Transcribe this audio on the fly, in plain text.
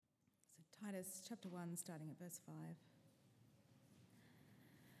Titus chapter 1, starting at verse 5.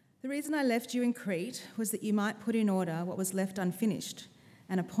 The reason I left you in Crete was that you might put in order what was left unfinished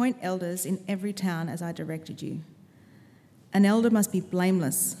and appoint elders in every town as I directed you. An elder must be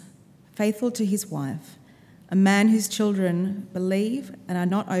blameless, faithful to his wife, a man whose children believe and are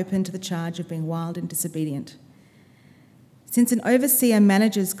not open to the charge of being wild and disobedient. Since an overseer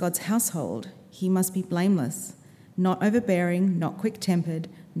manages God's household, he must be blameless, not overbearing, not quick-tempered,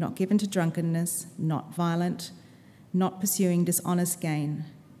 not given to drunkenness, not violent, not pursuing dishonest gain.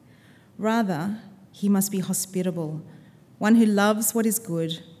 Rather, he must be hospitable, one who loves what is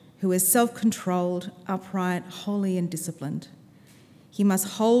good, who is self-controlled, upright, holy and disciplined. He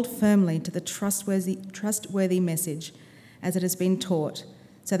must hold firmly to the trustworthy message as it has been taught,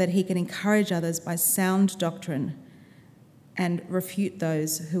 so that he can encourage others by sound doctrine and refute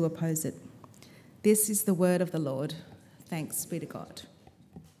those who oppose it. This is the word of the Lord. Thanks be to God.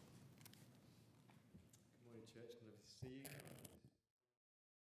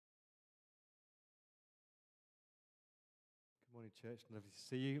 Good morning, church. Lovely to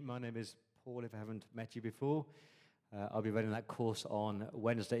see you. My name is Paul, if I haven't met you before. I'll be running that course on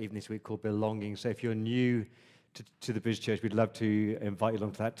Wednesday evening this week called Belonging. So if you're new to the Bridge Church, we'd love to invite you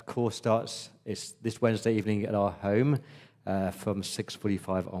along to that. The course starts this Wednesday evening at our home from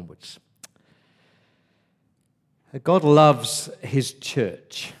 6:45 onwards. God loves his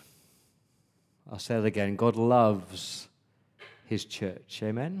church. I'll say it again. God loves his church.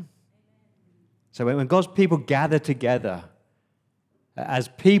 Amen? So when God's people gather together as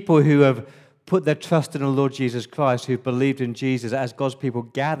people who have put their trust in the Lord Jesus Christ, who've believed in Jesus, as God's people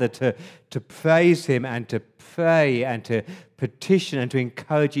gather to praise him and to pray and to petition and to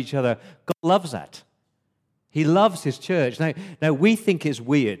encourage each other, God loves that. He loves his church. Now we think it's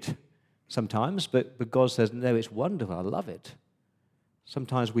weird sometimes, but God says, no, it's wonderful. I love it.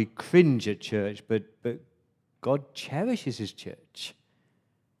 Sometimes we cringe at church, but God cherishes his church.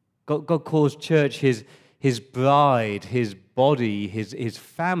 God calls church his bride, his body, his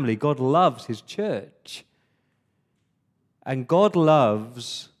family. God loves his church. And God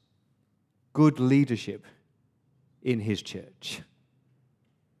loves good leadership in his church.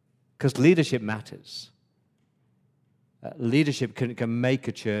 Because leadership matters. Leadership can make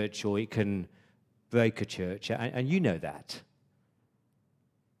a church or it can break a church, and you know that.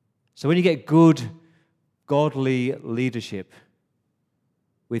 So when you get good, godly leadership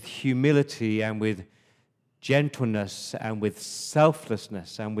with humility and with gentleness and with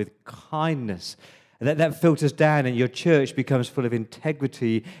selflessness and with kindness, and that filters down and your church becomes full of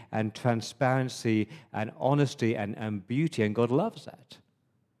integrity and transparency and honesty and beauty, and God loves that.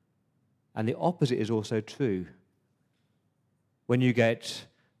 And the opposite is also true. When you get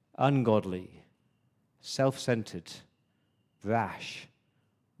ungodly, self-centered, brash,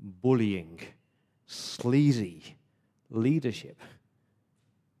 bullying, sleazy leadership,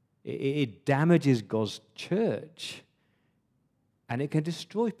 it damages God's church and it can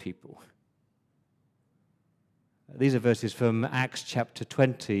destroy people. These are verses from Acts chapter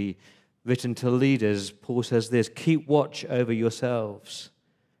 20, written to leaders. Paul says this: keep watch over yourselves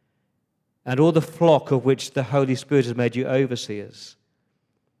and all the flock of which the Holy Spirit has made you overseers.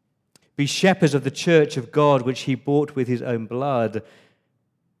 Be shepherds of the church of God, which he bought with his own blood.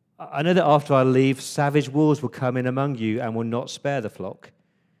 I know that after I leave, savage wolves will come in among you and will not spare the flock.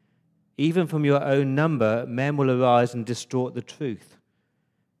 Even from your own number, men will arise and distort the truth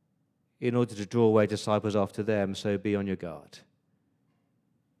in order to draw away disciples after them, so be on your guard.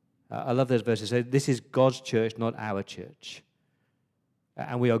 I love those verses. So this is God's church, not our church.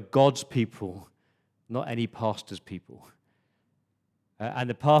 And we are God's people, not any pastor's people. And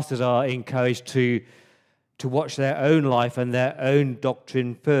the pastors are encouraged to watch their own life and their own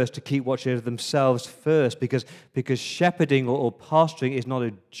doctrine first, to keep watch over themselves first, because shepherding or pastoring is not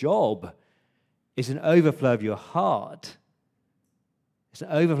a job. It's an overflow of your heart. It's an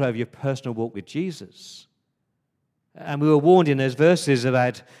overflow of your personal walk with Jesus. And we were warned in those verses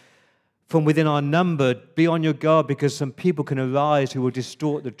about from within our number, be on your guard, because some people can arise who will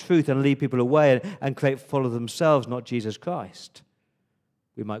distort the truth and lead people away and create followers themselves, not Jesus Christ.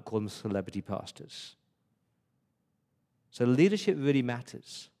 We might call them celebrity pastors. So leadership really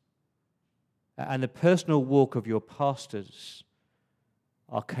matters. And the personal walk of your pastors,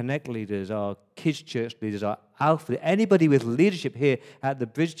 our Connect leaders, our Kids Church leaders, our Alpha, anybody with leadership here at the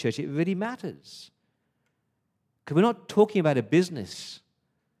Bridge Church, it really matters. Because we're not talking about a business.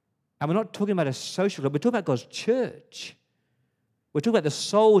 And we're not talking about a social club. We're talking about God's church. We're talking about the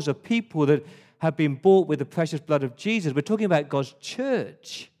souls of people that have been bought with the precious blood of Jesus. We're talking about God's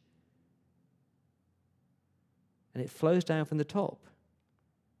church. And it flows down from the top.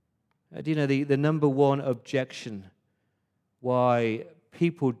 Do you know the number one objection why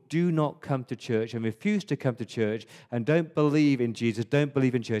people do not come to church and refuse to come to church and don't believe in Jesus, don't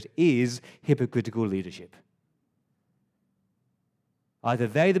believe in church, is hypocritical leadership? Either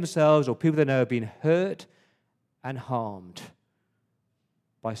they themselves or people they know have been hurt and harmed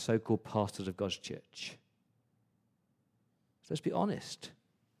by so-called pastors of God's church. So let's be honest.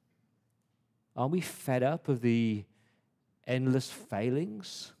 Aren't we fed up of the endless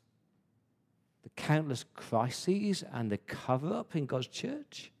failings, the countless crises, and the cover-up in God's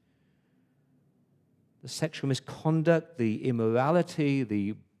church? The sexual misconduct, the immorality,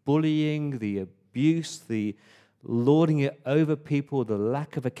 the bullying, the abuse, the lording it over people, the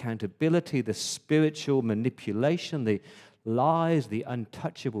lack of accountability, the spiritual manipulation, the lies, the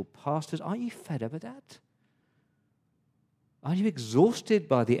untouchable pastors. Aren't you fed up with that? Are you exhausted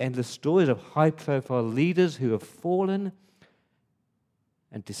by the endless stories of high-profile leaders who have fallen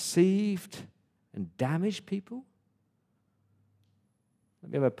and deceived and damaged people?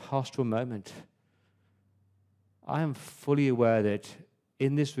 Let me have a pastoral moment. I am fully aware that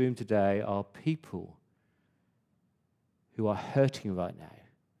in this room today are people who are hurting right now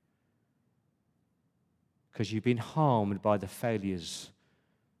because you've been harmed by the failures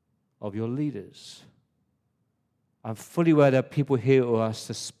of your leaders. I'm fully aware there are people here who are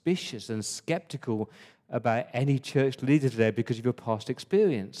suspicious and skeptical about any church leader today because of your past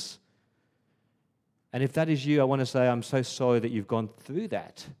experience. And if that is you, I want to say I'm so sorry that you've gone through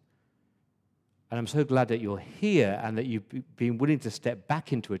that. And I'm so glad that you're here and that you've been willing to step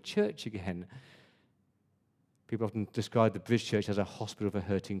back into a church again. People often describe the Bridge Church as a hospital for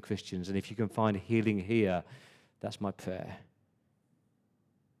hurting Christians. And if you can find healing here, that's my prayer.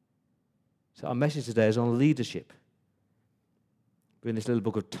 So our message today is on leadership. We're in this little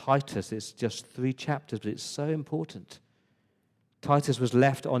book of Titus. It's just 3 chapters, but it's so important. Titus was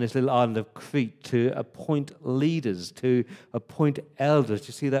left on this little island of Crete to appoint leaders, to appoint elders. Do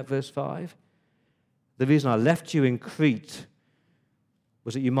you see that, verse 5? The reason I left you in Crete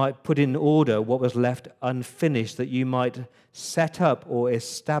was that you might put in order what was left unfinished, that you might set up or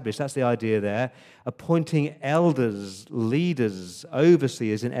establish. That's the idea there. Appointing elders, leaders,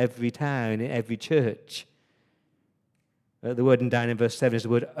 overseers in every town, in every church. The word down in verse 7 is the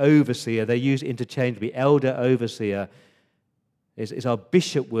word overseer. They use interchangeably. Elder, overseer is our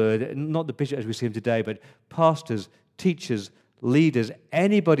bishop word, not the bishop as we see him today, but pastors, teachers, leaders,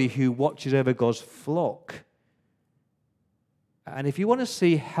 anybody who watches over God's flock. And if you want to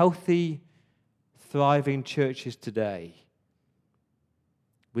see healthy, thriving churches today,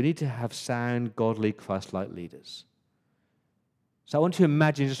 we need to have sound, godly, Christ-like leaders. So I want to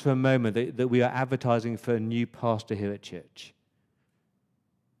imagine just for a moment that we are advertising for a new pastor here at church.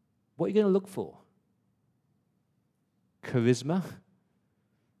 What are you going to look for? Charisma?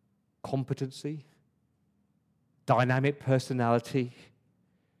 Competency? Dynamic personality?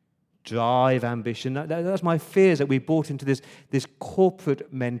 Drive, ambition? That's my fears, that we bought into this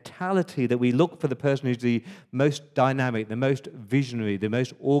corporate mentality that we look for the person who's the most dynamic, the most visionary, the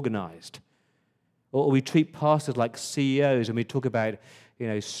most organized. Or we treat pastors like CEOs and we talk about,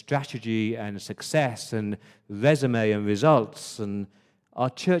 strategy and success and resume and results. And our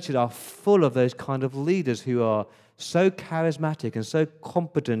churches are full of those kind of leaders who are so charismatic and so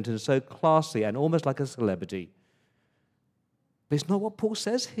competent and so classy and almost like a celebrity. But it's not what Paul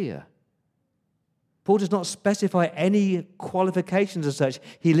says here. Paul does not specify any qualifications as such.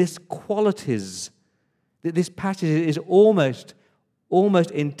 He lists qualities. This passage is almost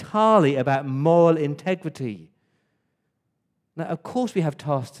entirely about moral integrity. Now, of course, we have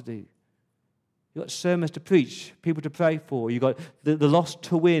tasks to do. You've got sermons to preach, people to pray for. You've got the lost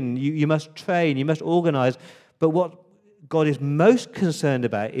to win. You must train. You must organize. But what God is most concerned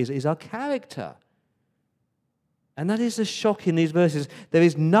about is our character. And that is the shock in these verses. There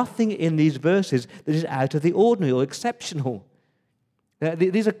is nothing in these verses that is out of the ordinary or exceptional.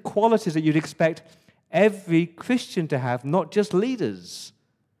 These are qualities that you'd expect every Christian to have, not just leaders.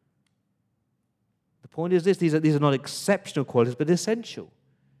 The point is this, these are not exceptional qualities, but essential.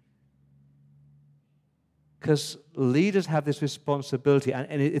 Because leaders have this responsibility,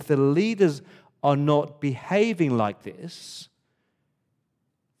 and if the leaders are not behaving like this,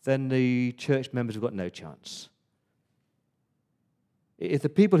 then the church members have got no chance. If the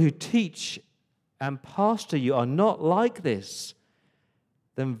people who teach and pastor you are not like this,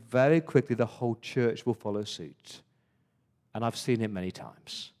 then very quickly the whole church will follow suit. And I've seen it many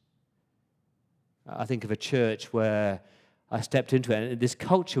times. I think of a church where I stepped into it, and this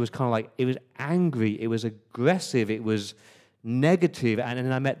culture was kind of like, it was angry, it was aggressive, it was negative, and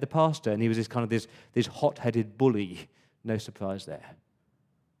then I met the pastor, and he was this hot-headed bully. No surprise there.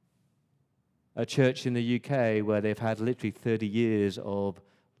 a church in the UK where they've had literally 30 years of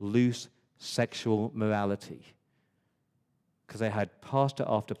loose sexual morality because they had pastor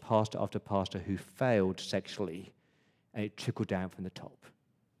after pastor after pastor who failed sexually, and it trickled down from the top.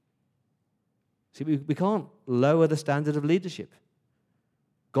 See, we can't lower the standard of leadership.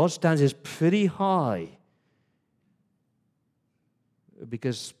 God's standard is pretty high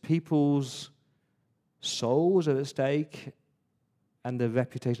because people's souls are at stake and the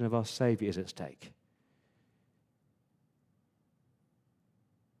reputation of our Savior is at stake.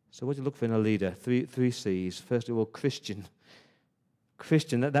 So what do you look for in a leader? Three C's. First of all, Christian.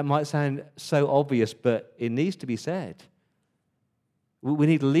 Christian, that might sound so obvious, but it needs to be said. We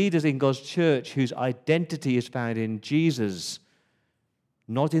need leaders in God's church whose identity is found in Jesus,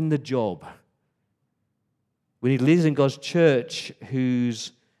 not in the job. We need leaders in God's church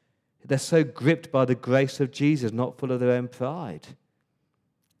they're so gripped by the grace of Jesus, not full of their own pride.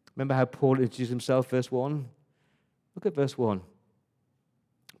 Remember how Paul introduced himself, verse 1? Look at verse 1.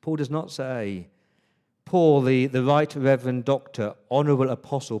 Paul does not say, Paul, the Right Reverend Doctor, Honorable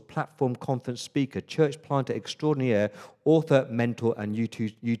Apostle, Platform Conference Speaker, Church Planter Extraordinaire, Author, Mentor, and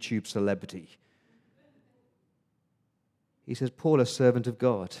YouTube Celebrity. He says, Paul, a servant of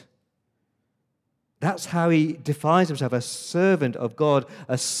God. That's how he defines himself, a servant of God,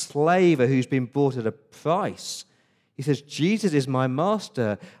 a slave who's been bought at a price. He says, Jesus is my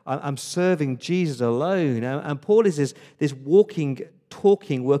master. I'm serving Jesus alone. And Paul is this walking,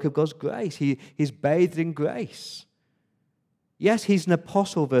 talking work of God's grace. He's bathed in grace. Yes, he's an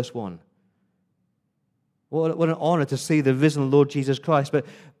apostle, verse 1. What an honor to see the risen Lord Jesus Christ.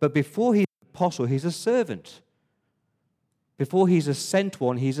 But before he's an apostle, he's a servant. Before he's a sent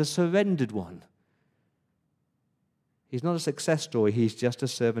one, he's a surrendered one. He's not a success story, he's just a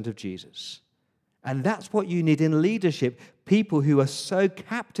servant of Jesus. And that's what you need in leadership, people who are so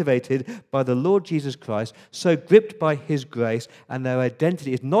captivated by the Lord Jesus Christ, so gripped by his grace, and their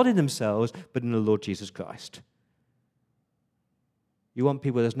identity is not in themselves, but in the Lord Jesus Christ. You want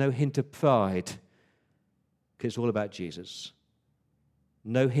people where there's no hint of pride, because it's all about Jesus.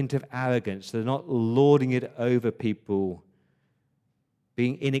 No hint of arrogance. They're not lording it over people,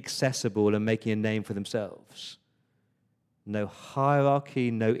 being inaccessible and making a name for themselves. No hierarchy,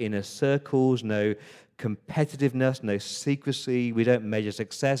 no inner circles, no competitiveness, no secrecy. We don't measure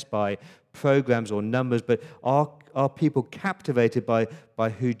success by programs or numbers, but are people captivated by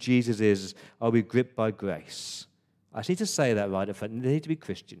who Jesus is? Are we gripped by grace? I just need to say that right up front. They need to be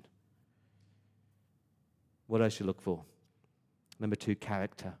Christian. What else do you look for? Number 2,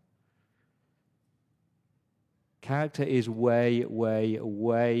 character. Character is way, way,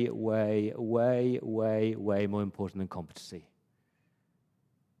 way, way, way, way, way more important than competency.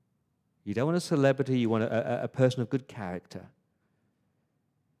 You don't want a celebrity, you want a person of good character.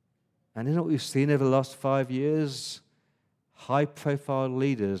 And isn't what we've seen over the last 5 years? High-profile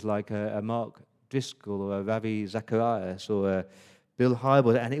leaders like a Mark Driscoll or a Ravi Zacharias or a Bill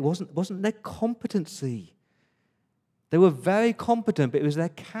Hybels, and it wasn't their competency. They were very competent, but it was their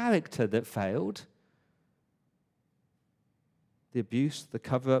character that failed. The abuse, the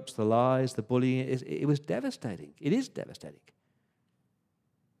cover-ups, the lies, the bullying, it was devastating. It is devastating.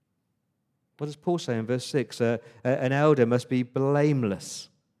 What does Paul say in verse 6? An elder must be blameless.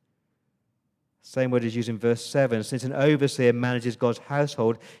 Same word is used in verse 7. Since an overseer manages God's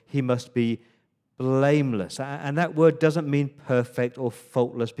household, he must be blameless. And that word doesn't mean perfect or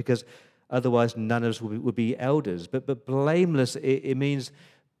faultless, because otherwise none of us would be elders. But blameless, it means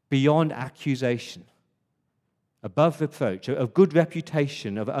beyond accusation, above reproach, of good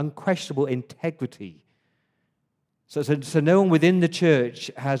reputation, of unquestionable integrity. So no one within the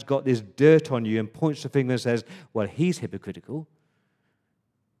church has got this dirt on you and points the finger and says, well, he's hypocritical.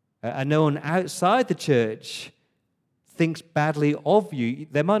 And no one outside the church thinks badly of you.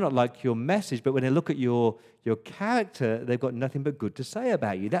 They might not like your message, but when they look at your character, they've got nothing but good to say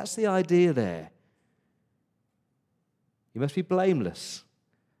about you. That's the idea there. You must be blameless.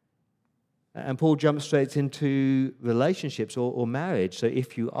 And Paul jumps straight into relationships or marriage. So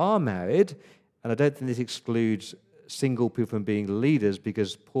if you are married, and I don't think this excludes single people from being leaders,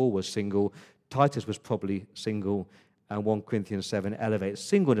 because Paul was single, Titus was probably single, and 1 Corinthians 7 elevates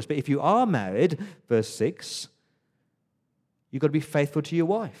singleness. But if you are married, verse 6, you've got to be faithful to your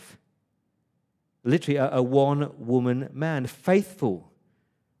wife. Literally a one-woman man, faithful,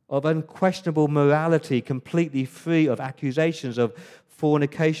 of unquestionable morality, completely free of accusations of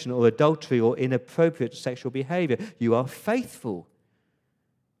fornication or adultery or inappropriate sexual behavior. You are faithful.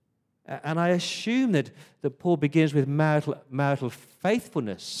 And I assume that Paul begins with marital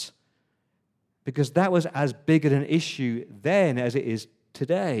faithfulness, because that was as big an issue then as it is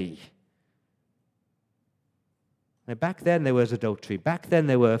today. Now, back then there was adultery. Back then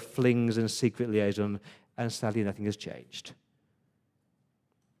there were flings and secret liaison, and sadly nothing has changed.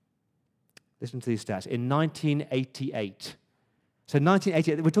 Listen to these stats. In 1988, so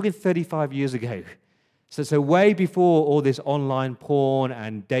 1988, we're talking 35 years ago. So way before all this online porn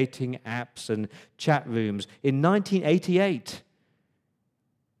and dating apps and chat rooms, in 1988,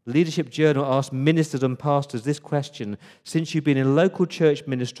 Leadership Journal asked ministers and pastors this question: since you've been in local church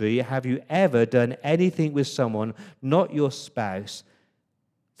ministry, have you ever done anything with someone, not your spouse,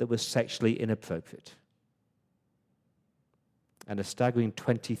 that was sexually inappropriate? And a staggering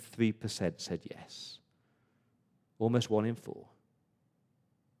 23% said yes. Almost 1 in 4.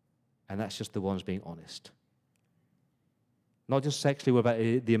 And that's just the ones being honest. Not just sexually, what about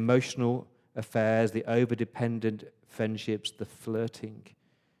the emotional affairs, the over-dependent friendships, the flirting.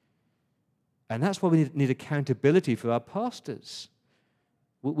 And that's why we need accountability for our pastors.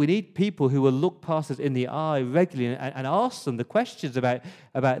 We need people who will look pastors in the eye regularly and ask them the questions about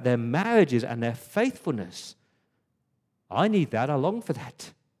their marriages and their faithfulness. I need that. I long for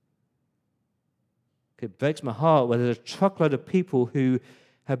that. It breaks my heart when there's a truckload of people who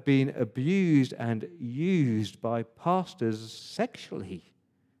have been abused and used by pastors sexually.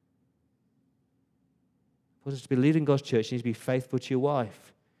 For us to be leading God's church, you need to be faithful to your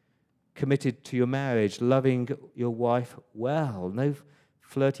wife, committed to your marriage, loving your wife well, no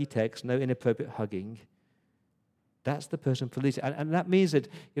flirty texts, no inappropriate hugging. That's the person for leading. And that means that,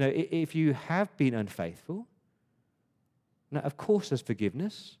 if you have been unfaithful, now, of course there's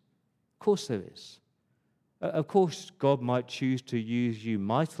forgiveness. Of course there is. Of course, God might choose to use you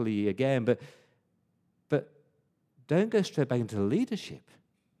mightily again, but don't go straight back into leadership,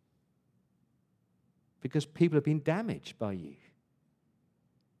 because people have been damaged by you.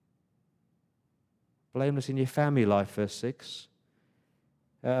 Blameless in your family life, verse 6.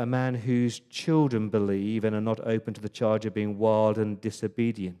 A man whose children believe and are not open to the charge of being wild and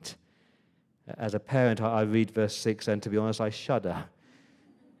disobedient. As a parent, I read verse 6, and to be honest, I shudder.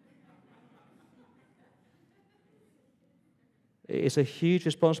 It's a huge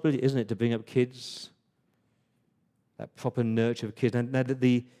responsibility, isn't it, to bring up kids, that proper nurture of kids. Now,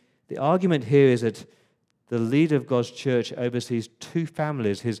 the argument here is that the leader of God's church oversees two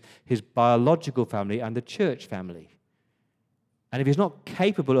families, his biological family and the church family. And if he's not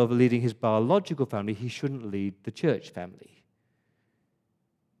capable of leading his biological family, he shouldn't lead the church family.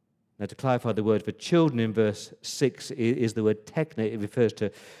 Now, to clarify, the word for children in verse 6 is the word tekne. It refers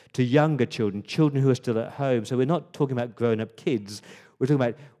to younger children, children who are still at home. So we're not talking about grown-up kids. We're talking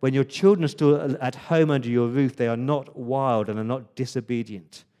about when your children are still at home under your roof, they are not wild and are not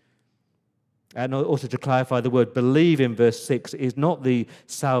disobedient. And also to clarify, the word believe in verse 6 is not the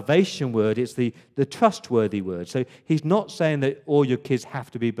salvation word, it's the trustworthy word. So he's not saying that all your kids have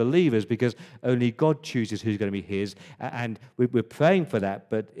to be believers, because only God chooses who's going to be his, and we're praying for that,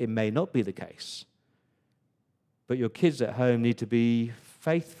 but it may not be the case. But your kids at home need to be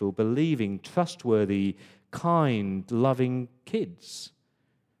faithful, believing, trustworthy, kind, loving kids.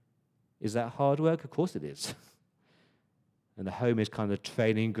 Is that hard work? Of course it is. And the home is kind of the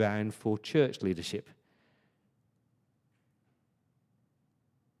training ground for church leadership.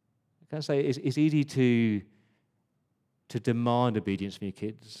 I can say it's easy to demand obedience from your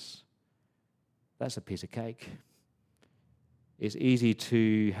kids. That's a piece of cake. It's easy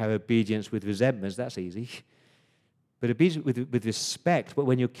to have obedience with resentments. That's easy. But obedience with respect, but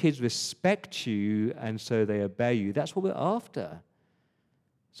when your kids respect you and so they obey you, that's what we're after.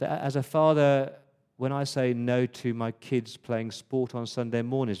 So as a father, when I say no to my kids playing sport on Sunday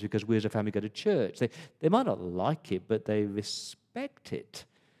mornings because we as a family go to church, they might not like it, but they respect it.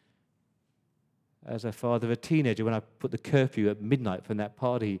 As a father of a teenager, when I put the curfew at midnight from that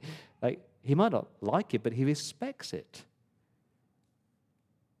party, he might not like it, but he respects it.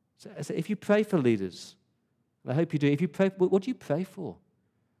 So if you pray for leaders, and I hope you do, if you pray, what do you pray for?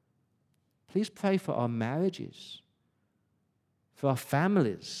 Please pray for our marriages, for our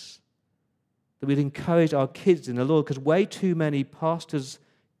families, that we'd encourage our kids in the Lord, because way too many pastors'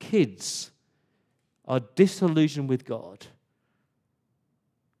 kids are disillusioned with God.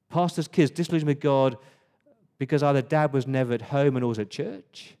 Pastors' kids disillusioned with God because either dad was never at home and always at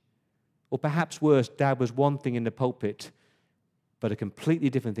church, or perhaps worse, dad was one thing in the pulpit, but a completely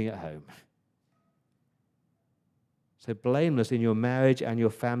different thing at home. So blameless in your marriage and your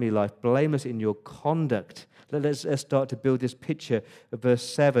family life, blameless in your conduct. Let's start to build this picture of verse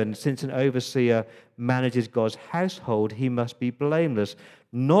 7. Since an overseer manages God's household, he must be blameless,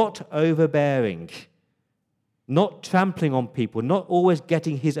 not overbearing, not trampling on people, not always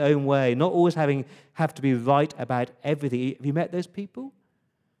getting his own way, not always have to be right about everything. Have you met those people?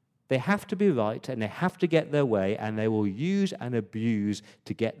 They have to be right, and they have to get their way, and they will use and abuse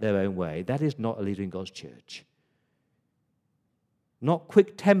to get their own way. That is not a leader in God's church. Not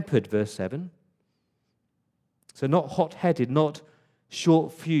quick-tempered, verse 7. So not hot-headed, not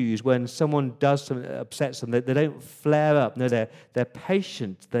short-fused. When someone does something that upsets them, they don't flare up. No, they're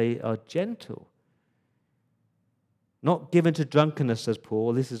patient. They are gentle. Not given to drunkenness, says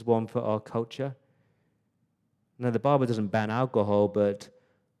Paul. This is one for our culture. Now, the Bible doesn't ban alcohol, but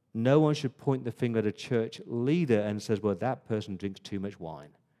no one should point the finger at a church leader and says, well, that person drinks too much wine.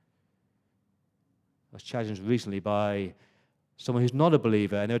 I was challenged recently by someone who's not a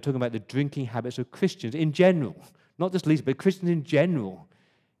believer, and they were talking about the drinking habits of Christians in general. Not just leaders, but Christians in general.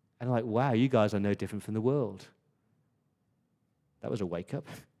 And I'm like, wow, you guys are no different from the world. That was a wake-up.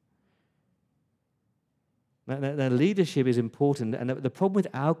 Now, leadership is important, and the problem with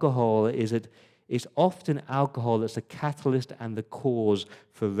alcohol is that it's often alcohol that's the catalyst and the cause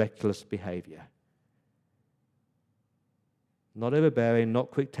for reckless behavior. Not overbearing,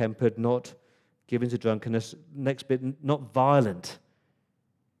 not quick-tempered, not given to drunkenness. Next bit, not violent.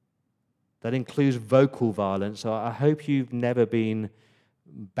 That includes vocal violence. So I hope you've never been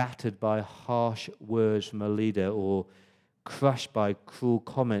battered by harsh words from a leader or crushed by cruel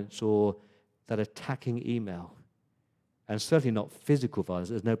comments or that attacking email. And certainly not physical violence.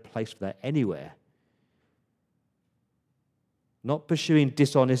 There's no place for that anywhere. Not pursuing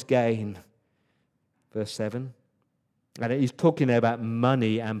dishonest gain. Verse 7. And he's talking there about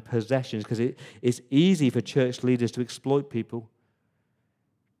money and possessions because it's easy for church leaders to exploit people,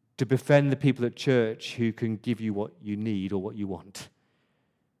 to befriend the people at church who can give you what you need or what you want.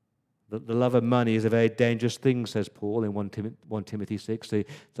 The love of money is a very dangerous thing, says Paul in 1 Timothy 6. The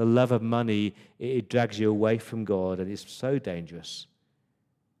love of money, it drags you away from God, and it's so dangerous.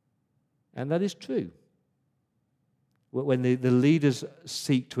 And that is true. When the leaders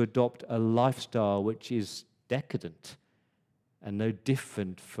seek to adopt a lifestyle which is decadent and no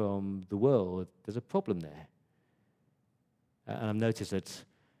different from the world, there's a problem there. And I've noticed that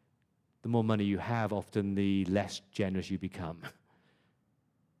the more money you have, often the less generous you become.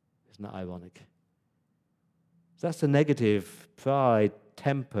 Isn't that ironic? So that's the negative: pride,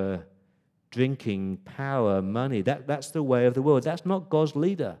 temper, drinking, power, money. That's the way of the world. That's not God's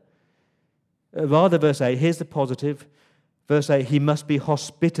leader. Rather, verse 8, here's the positive. Verse 8, he must be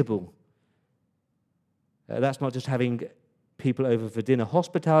hospitable. That's not just having people over for dinner.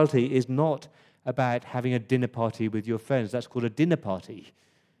 Hospitality is not about having a dinner party with your friends. That's called a dinner party.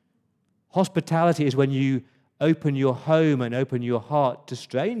 Hospitality is when you open your home and open your heart to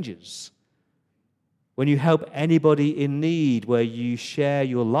strangers. When you help anybody in need, where you share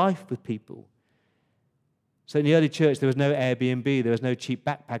your life with people. So in the early church, there was no Airbnb, there was no cheap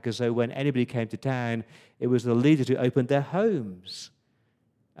backpackers, so when anybody came to town, it was the leaders who opened their homes.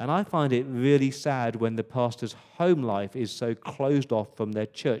 And I find it really sad when the pastor's home life is so closed off from their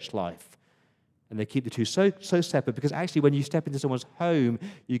church life. And they keep the two so separate, because actually when you step into someone's home,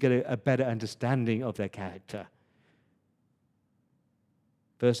 you get a better understanding of their character.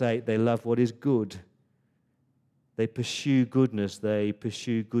 Verse 8, they love what is good. They pursue goodness, they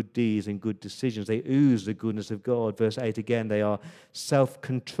pursue good deeds and good decisions. They ooze the goodness of God. Verse 8 again, they are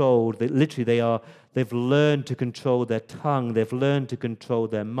self-controlled. They've learned to control their tongue. They've learned to control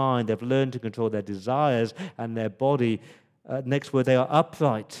their mind. They've learned to control their desires and their body. Next word, they are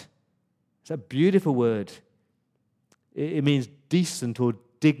upright. It's a beautiful word. It means decent or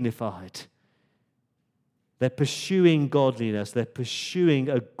dignified. They're pursuing godliness. They're pursuing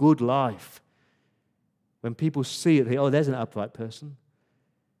a good life. When people see it, they think, oh, there's an upright person.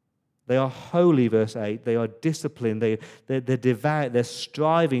 They are holy, verse 8. They are disciplined. They're devout. They're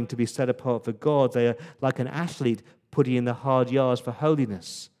striving to be set apart for God. They are like an athlete putting in the hard yards for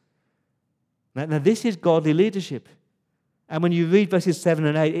holiness. Now this is godly leadership. And when you read verses 7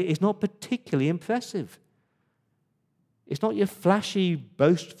 and 8, it's not particularly impressive. It's not your flashy,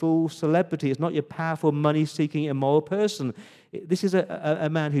 boastful celebrity. It's not your powerful, money-seeking, immoral person. This is a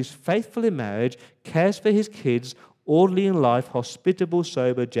man who's faithful in marriage, cares for his kids, orderly in life, hospitable,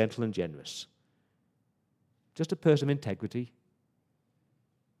 sober, gentle, and generous. Just a person of integrity.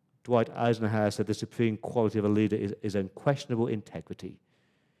 Dwight Eisenhower said the supreme quality of a leader is unquestionable integrity.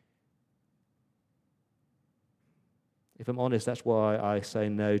 If I'm honest, that's why I say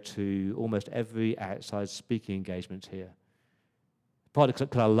no to almost every outside speaking engagement here. Partly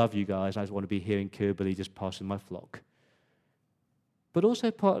because I love you guys, I just want to be here in Kirribilli just passing my flock. But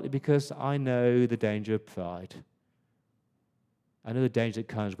also partly because I know the danger of pride. I know the danger that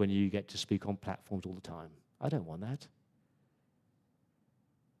comes when you get to speak on platforms all the time. I don't want that.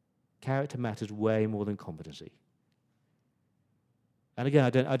 Character matters way more than competency. And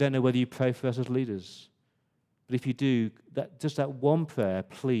again, I don't know whether you pray for us as leaders, but if you do, just that one prayer,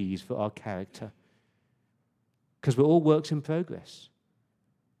 please, for our character. Because we're all works in progress.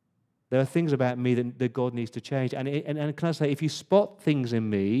 There are things about me that God needs to change. And can I say, if you spot things in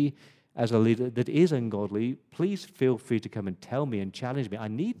me as a leader that is ungodly, please feel free to come and tell me and challenge me. I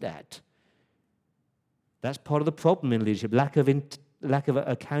need that. That's part of the problem in leadership, lack of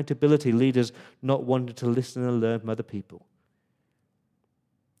accountability, leaders not wanting to listen and learn from other people.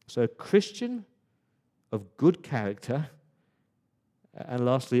 So a Christian of good character, and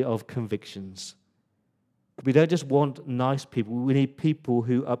lastly, of convictions. We don't just want nice people, we need people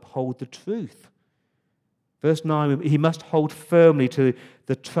who uphold the truth. Verse 9, he must hold firmly to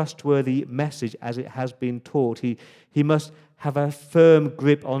the trustworthy message as it has been taught. He must have a firm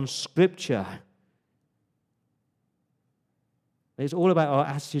grip on Scripture. It's all about our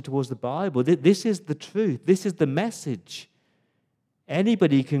attitude towards the Bible. This is the truth. This is the message.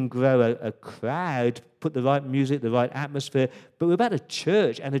 Anybody can grow a crowd, put the right music, the right atmosphere, but we're about a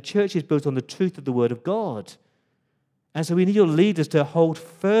church, and a church is built on the truth of the Word of God. And so we need your leaders to hold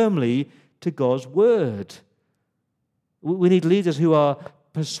firmly to God's Word. We need leaders who are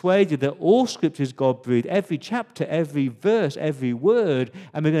persuaded that all Scripture is God-breathed, every chapter, every verse, every word,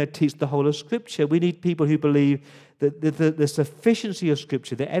 and we're going to teach the whole of Scripture. We need people who believe that the sufficiency of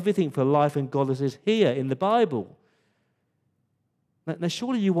Scripture, that everything for life and godliness is here in the Bible. Now,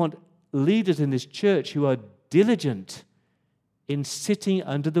 surely you want leaders in this church who are diligent in sitting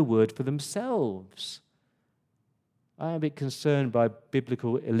under the Word for themselves. I am a bit concerned by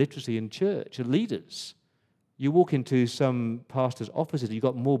biblical illiteracy in church and leaders. You walk into some pastors' offices, you've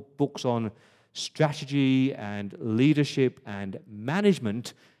got more books on strategy and leadership and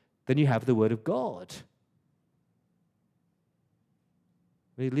management than you have the Word of God.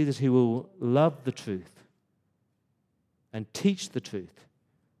 We need leaders who will love the truth and teach the truth.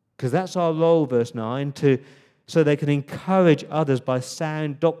 Because that's our role, verse 9, so they can encourage others by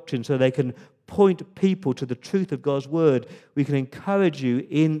sound doctrine, so they can point people to the truth of God's Word. We can encourage you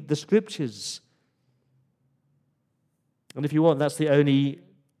in the Scriptures. And if you want, that's the only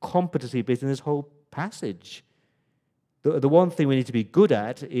competency bit in this whole passage. The one thing we need to be good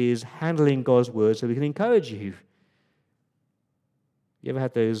at is handling God's Word so we can encourage you. You ever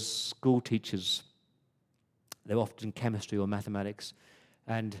had those school teachers? They were often chemistry or mathematics,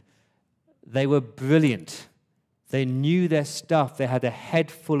 and they were brilliant. They knew their stuff. They had a head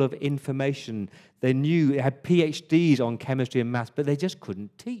full of information. They had PhDs on chemistry and maths, but they just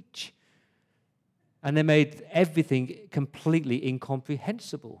couldn't teach. And they made everything completely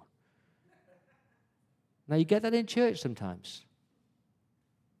incomprehensible. Now, you get that in church sometimes.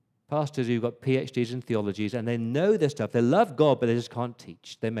 Pastors who've got PhDs in theologies, and they know their stuff. They love God, but they just can't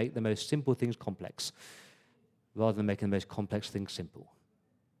teach. They make the most simple things complex, rather than making the most complex things simple.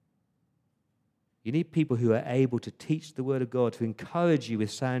 You need people who are able to teach the Word of God, to encourage you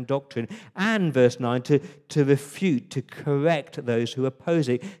with sound doctrine, and, verse 9, to refute, to correct those who oppose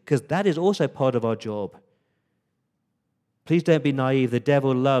it, because that is also part of our job. Please don't be naive. The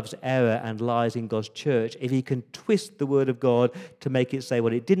devil loves error and lies in God's church. If he can twist the Word of God to make it say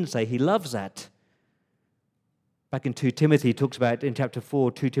what it didn't say, he loves that. Back in 2 Timothy, he talks about in chapter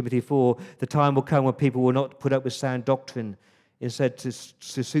 4, 2 Timothy 4, the time will come when people will not put up with sound doctrine. Instead, to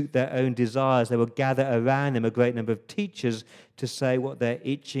suit their own desires, they will gather around them a great number of teachers to say what their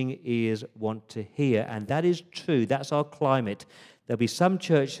itching ears want to hear. And that is true. That's our climate. There'll be some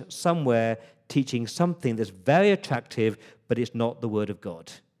church somewhere teaching something that's very attractive, but it's not the Word of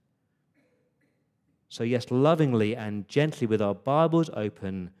God. So yes, lovingly and gently with our Bibles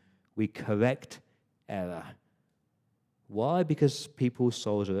open, we correct error. Why? Because people's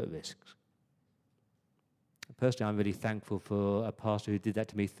souls are at risk. Personally, I'm really thankful for a pastor who did that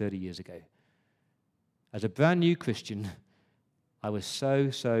to me 30 years ago. As a brand new Christian, I was so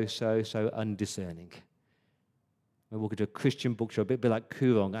undiscerning. I walked into a Christian bookshop, a bit like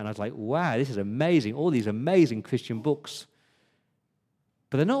Koorong, and I was like, wow, this is amazing, all these amazing Christian books.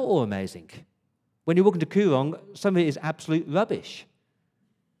 But they're not all amazing. When you walk into Koorong, some of it is absolute rubbish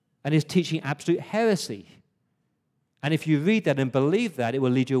and is teaching absolute heresy. And if you read that and believe that, it will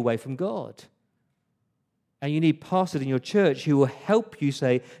lead you away from God. And you need pastors in your church who will help you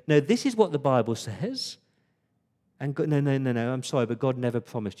say, no, this is what the Bible says. And God, no, I'm sorry, but God never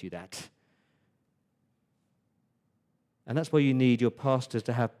promised you that. And that's why you need your pastors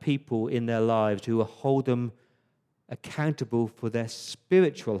to have people in their lives who will hold them accountable for their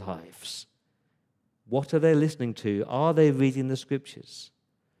spiritual lives. What are they listening to? Are they reading the Scriptures?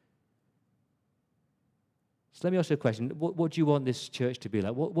 So let me ask you a question. What do you want this church to be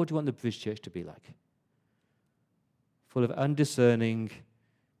like? What do you want the Bridge Church to be like? full of undiscerning,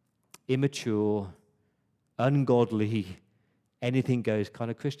 immature, ungodly, anything goes kind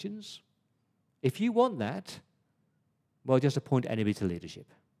of Christians. If you want that, well, just appoint anybody to leadership.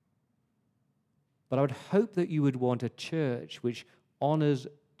 But I would hope that you would want a church which honors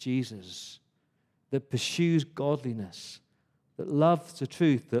Jesus, that pursues godliness, that loves the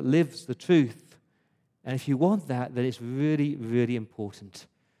truth, that lives the truth. And if you want that, then it's really, really important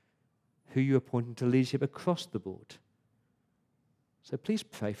who you're appointing to leadership across the board. So please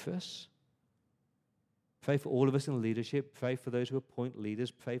pray for us. Pray for all of us in leadership. Pray for those who appoint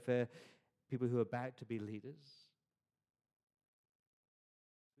leaders. Pray for people who are about to be leaders.